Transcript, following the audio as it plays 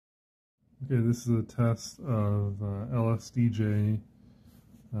Okay, this is a test of LSDJ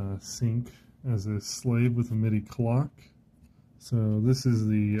sync as a slave with a Midi clock. So this is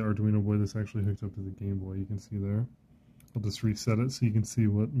the Arduinoboy that's actually hooked up to the Game Boy. You can see there. I'll just reset it so you can see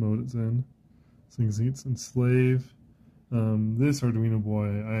what mode it's in. So you can see it's in slave. This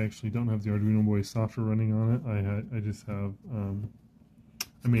Arduinoboy, I actually don't have the Arduinoboy software running on it. I just have,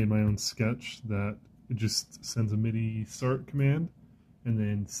 I made my own sketch that it just sends a Midi start command and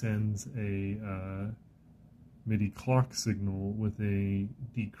then sends a Midi clock signal with a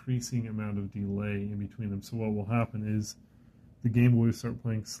decreasing amount of delay in between them. So what will happen is the Game Boy will start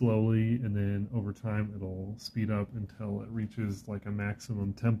playing slowly, and then over time it'll speed up until it reaches like a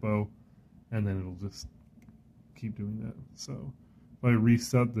maximum tempo, and then it'll just keep doing that. So if I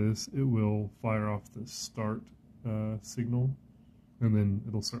reset this, it will fire off the start signal, and then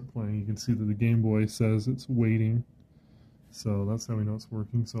it'll start playing. You can see that the Game Boy says it's waiting, so that's how we know it's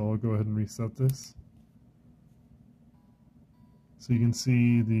working. So I'll go ahead and reset this. So you can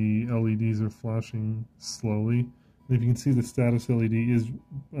see the LEDs are flashing slowly. And if you can see, the status LED is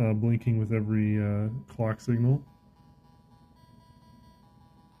blinking with every clock signal.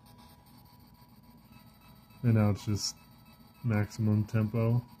 And now it's just maximum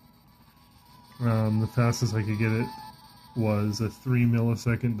tempo. The fastest I could get it was a 3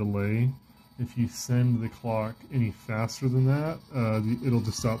 millisecond delay. If you send the clock any faster than that, it'll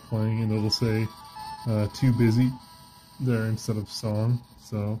just stop playing and it'll say too busy there instead of song.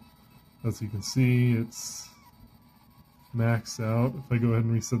 So as you can see, it's maxed out. If I go ahead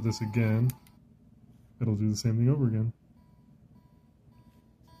and reset this again, it'll do the same thing over again.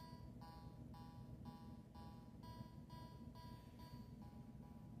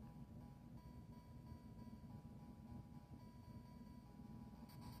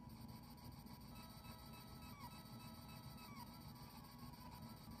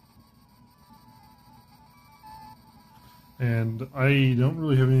 And I don't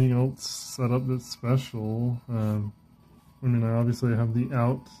really have anything else set up that's special. I mean, obviously I have the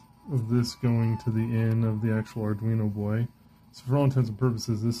out of this going to the in of the actual Arduinoboy. So for all intents and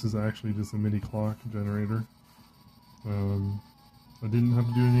purposes, this is actually just a MIDI clock generator. I didn't have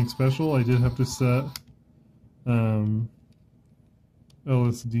to do anything special. I did have to set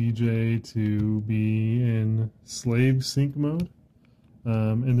LSDJ to be in slave sync mode.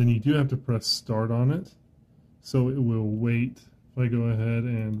 And then you do have to press start on it. So it will wait. If I go ahead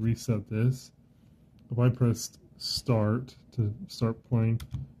and reset this, if I press start to start playing,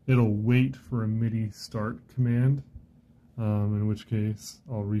 it'll wait for a MIDI start command, in which case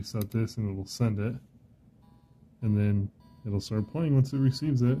I'll reset this and it'll send it, and then it'll start playing once it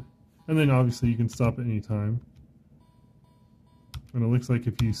receives it. And then obviously you can stop at any time. And it looks like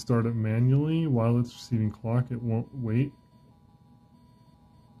if you start it manually while it's receiving clock, it won't wait.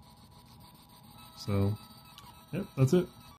 So, yep, that's it.